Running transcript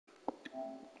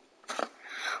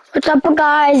What's up,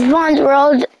 guys? Vaughn's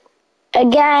World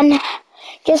again.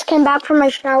 Just came back from my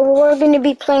shower. We're going to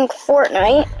be playing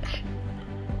Fortnite.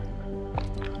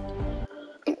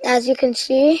 As you can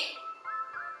see.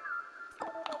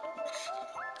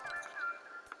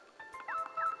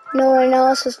 No one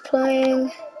else is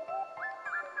playing.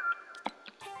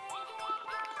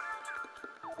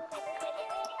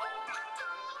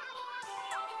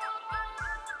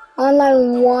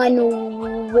 Online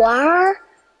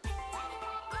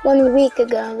 1 week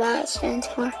ago, that stands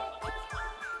for.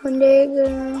 1 day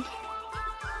ago.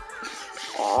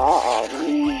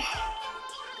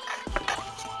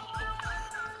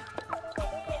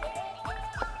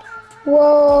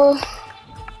 Whoa.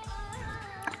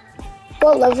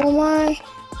 What level am I?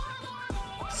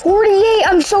 48!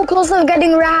 I'm so close to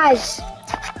getting Raz.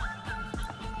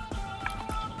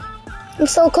 I'm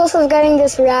so close to getting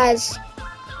this Raz.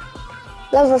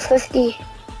 Level 50.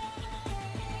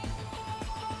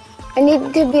 I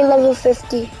need to be level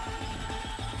 50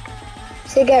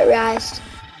 to get Raz.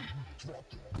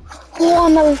 Oh,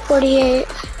 I'm level 48.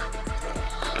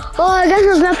 Well, I guess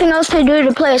there's nothing else to do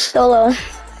to play a solo.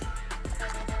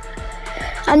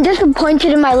 I'm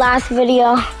disappointed in my last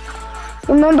video.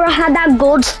 Remember I had that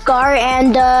gold scar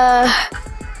and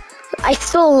I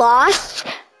still lost?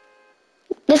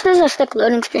 This is a sick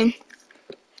loading screen.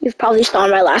 You've probably saw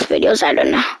in my last videos, I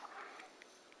don't know.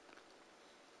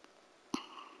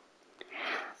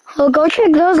 Well, go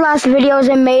check those last videos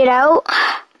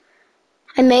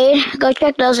go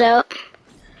check those out.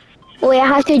 Wait, I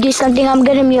have to do something. I'm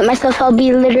gonna mute myself. I'll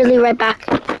be literally right back.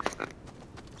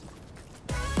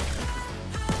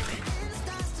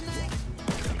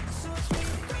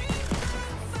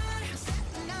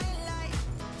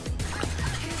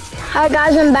 Alright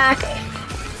guys, I'm back.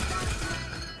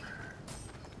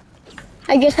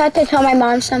 I just had to tell my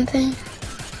mom something.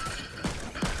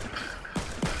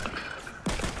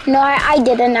 No, I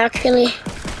didn't actually.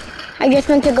 I just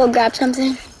went to go grab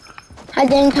something. I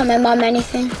didn't tell my mom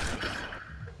anything.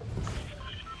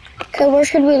 Okay, where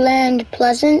should we land?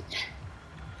 Pleasant?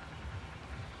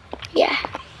 Yeah,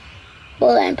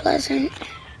 we'll land Pleasant.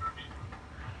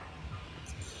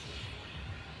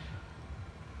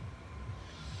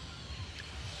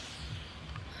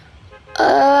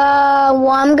 Well,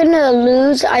 I'm gonna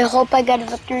lose. I hope I get a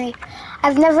victory.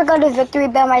 I've never got a victory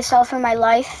by myself in my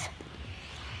life.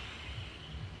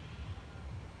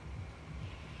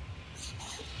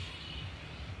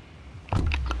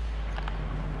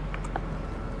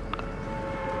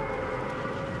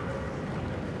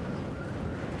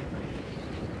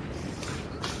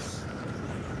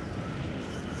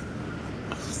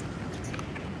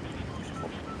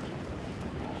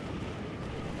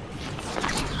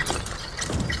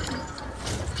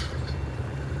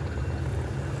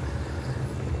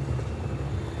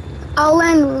 I'll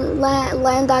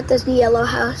land at this yellow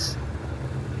house.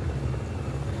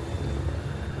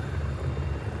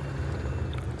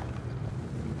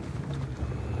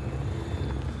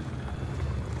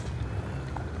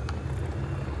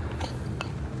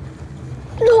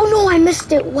 No, I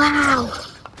missed it. Wow,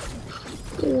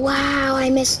 I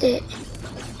missed it.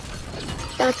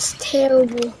 That's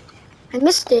terrible. I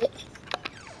missed it.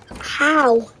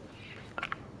 How?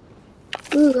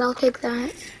 Ooh, I'll take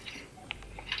that.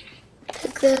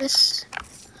 Take this.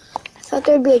 I thought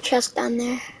there'd be a chest down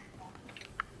there.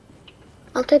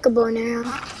 I'll take a bow and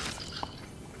arrow.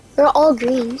 They're all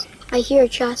greens. I hear a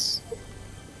chest.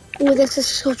 Ooh, this is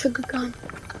such a good gun.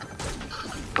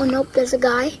 Oh nope, there's a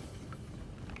guy.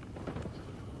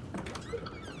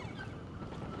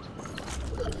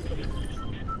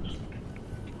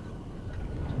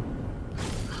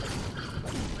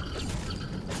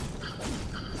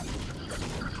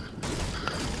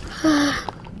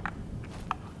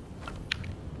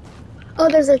 Oh,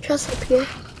 there's a chest up here.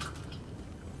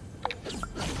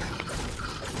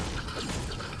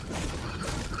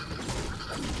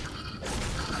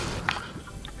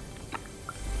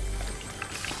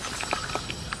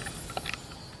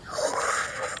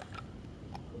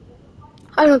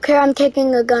 I don't care, I'm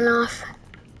taking a gun off.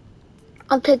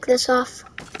 I'll take this off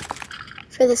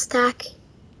for this tack.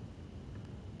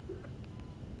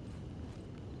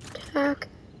 Tack.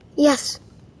 Yes.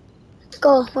 Let's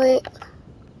go. Wait.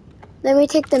 Let me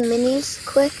take the minis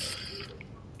quick.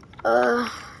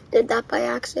 Did that by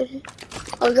accident.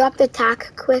 I'll drop the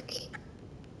tack quick.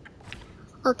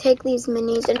 I'll take these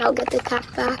minis and I'll get the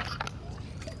tack back.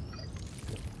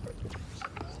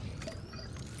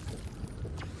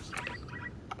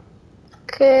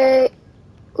 Okay,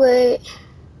 wait.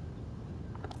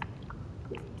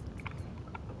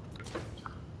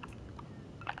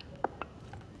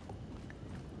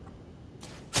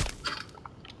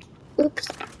 Oops.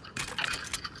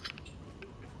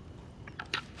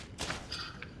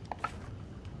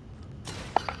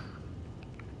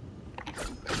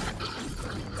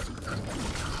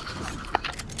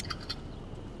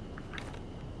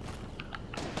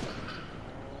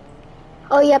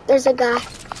 Oh, yep, there's a guy.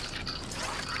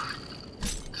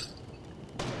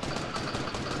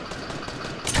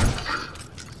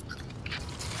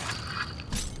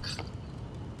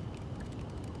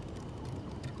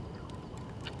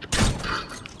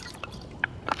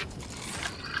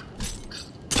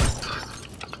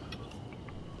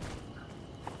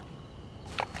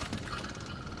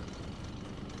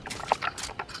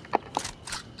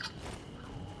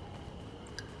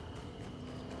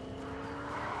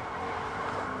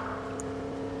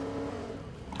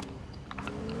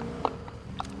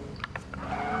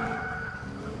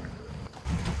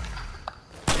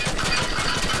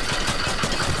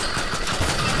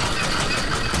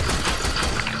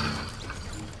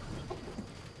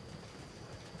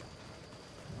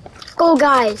 Go,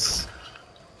 guys.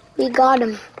 We got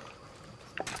him.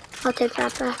 I'll take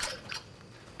that back.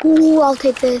 Ooh, I'll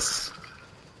take this.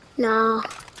 No.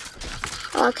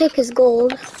 I'll take his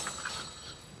gold.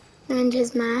 And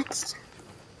his mats.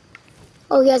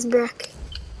 Oh, he has brick.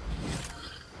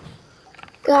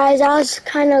 Guys, that was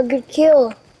kind of a good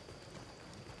kill.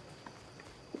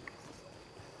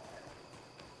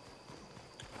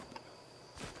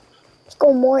 Let's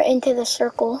go more into the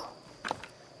circle.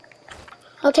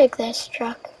 I'll take this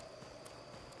truck.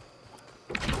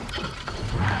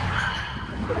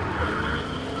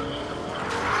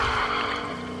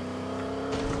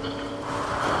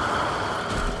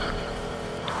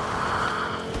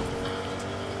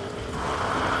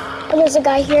 Oh, there's a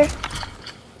guy here.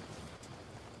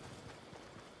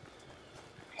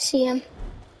 I see him.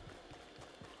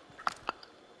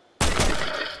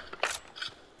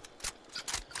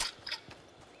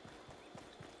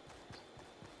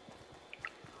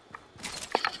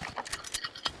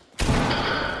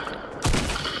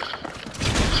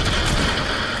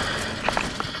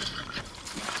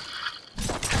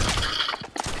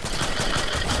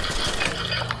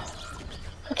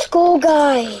 Let's go,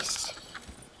 guys.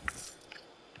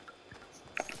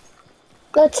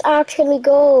 Let's actually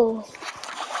go.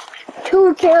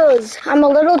 2 kills. I'm a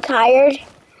little tired.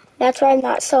 That's why I'm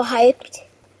not so hyped.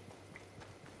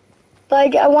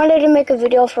 But I wanted to make a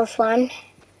video for fun.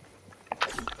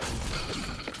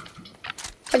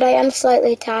 But I am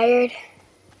slightly tired.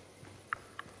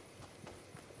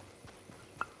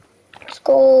 Let's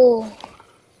go.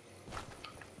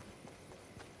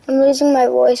 I'm losing my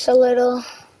voice a little.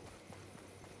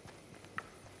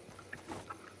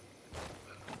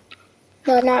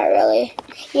 No, not really.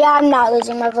 Yeah, I'm not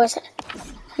losing my voice.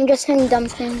 I'm just saying dumb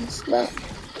things, but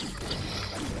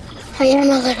I am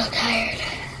a little tired.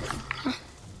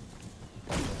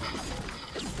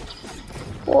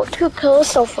 Well, 2 kills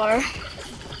so far.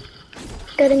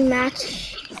 Getting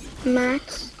max. Getting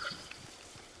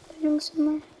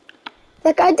somewhere.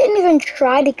 That guy didn't even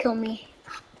try to kill me.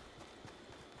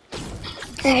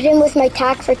 I hit him with my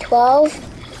tack for 12.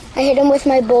 I hit him with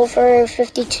my bow for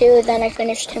 52. Then I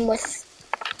finished him with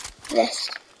this.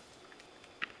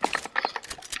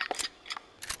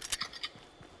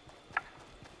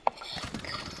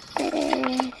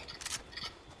 Okay.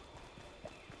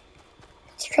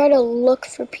 Let's try to look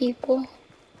for people.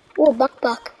 Oh, Buck.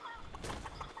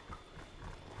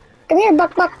 Come here,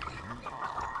 Buck. Buck.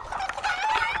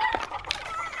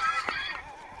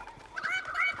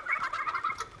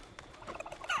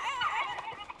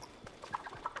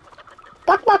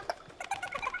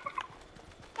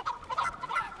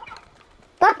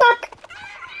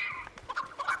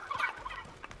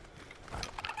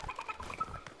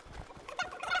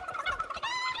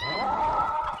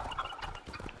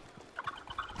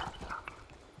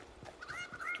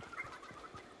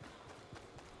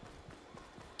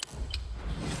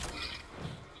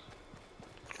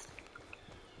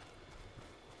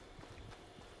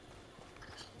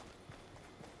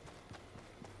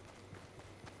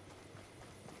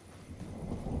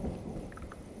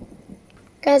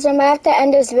 Guys, I'm gonna have to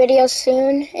end this video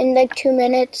soon, in like 2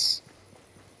 minutes.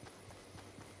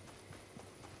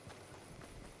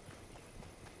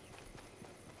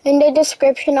 In the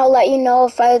description, I'll let you know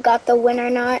if I got the win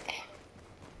or not.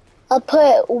 I'll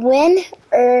put win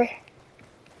or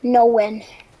no win.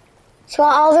 So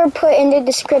I'll either put in the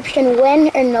description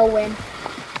win or no win.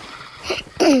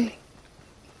 If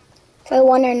I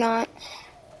won or not.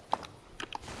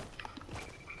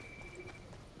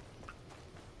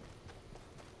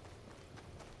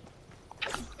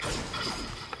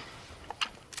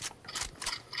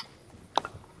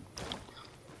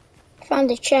 If Found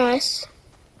the chest.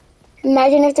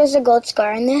 Imagine if there's a gold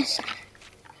scar in this.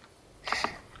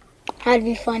 That'd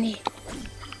be funny.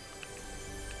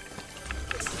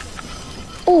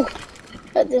 Oh,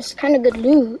 but this kind of good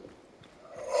loot.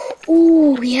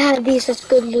 Ooh, yeah, this is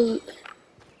good loot.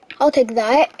 I'll take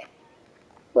that.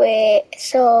 Wait,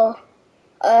 so,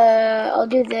 I'll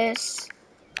do this.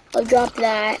 I'll drop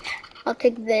that. I'll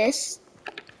take this.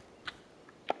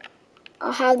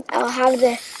 I'll have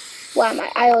the, why am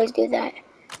I always do that.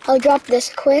 I'll drop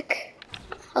this quick.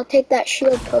 I'll take that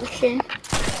shield potion.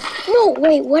 No,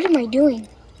 wait, what am I doing?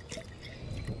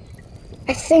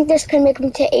 I think this can make me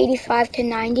to 85 to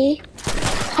 90.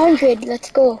 100,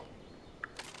 let's go.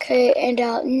 Okay, and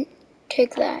I'll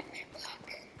take that.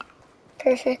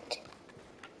 Perfect.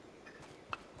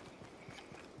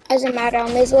 Doesn't matter,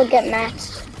 I may as well get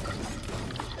max.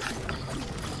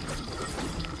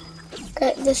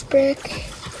 Got this brick.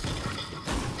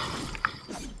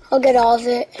 I'll get all of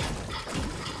it.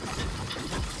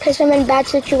 Because I'm in bad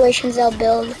situations, I'll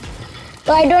build.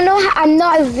 But I don't know, I'm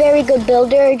not a very good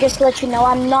builder, just to let you know.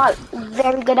 I'm not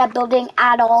very good at building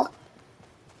at all.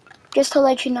 Just to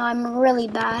let you know, I'm really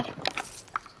bad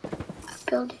at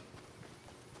building.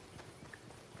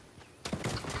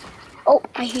 Oh,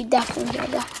 I definitely hear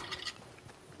that.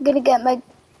 I'm gonna get my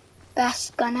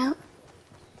best gun out.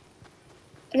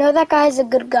 I know that guy has a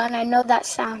good gun, I know that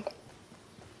sound.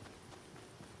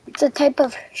 It's a type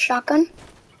of shotgun.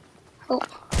 Oh.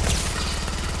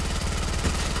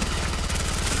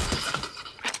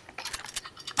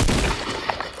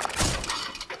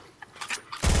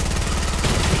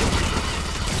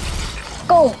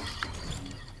 Go!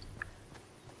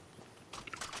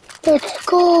 Let's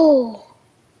go!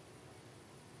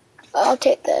 I'll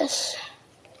take this.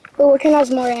 Wait, which one has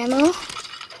more ammo?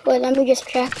 Wait, let me just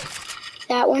check.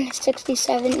 That one is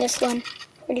 67, this one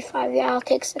 45. Yeah, I'll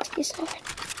take 67.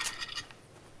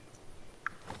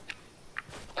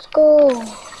 Let's go.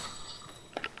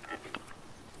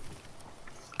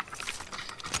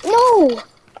 No!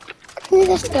 Give me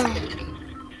this gun.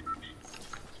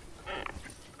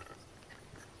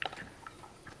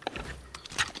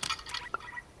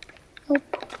 Nope.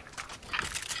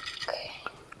 Okay.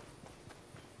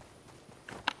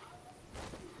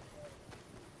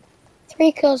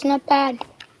 3 kills, not bad.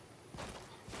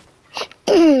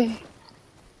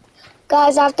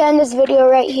 Guys, I have to end this video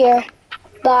right here.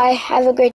 Bye. Have a great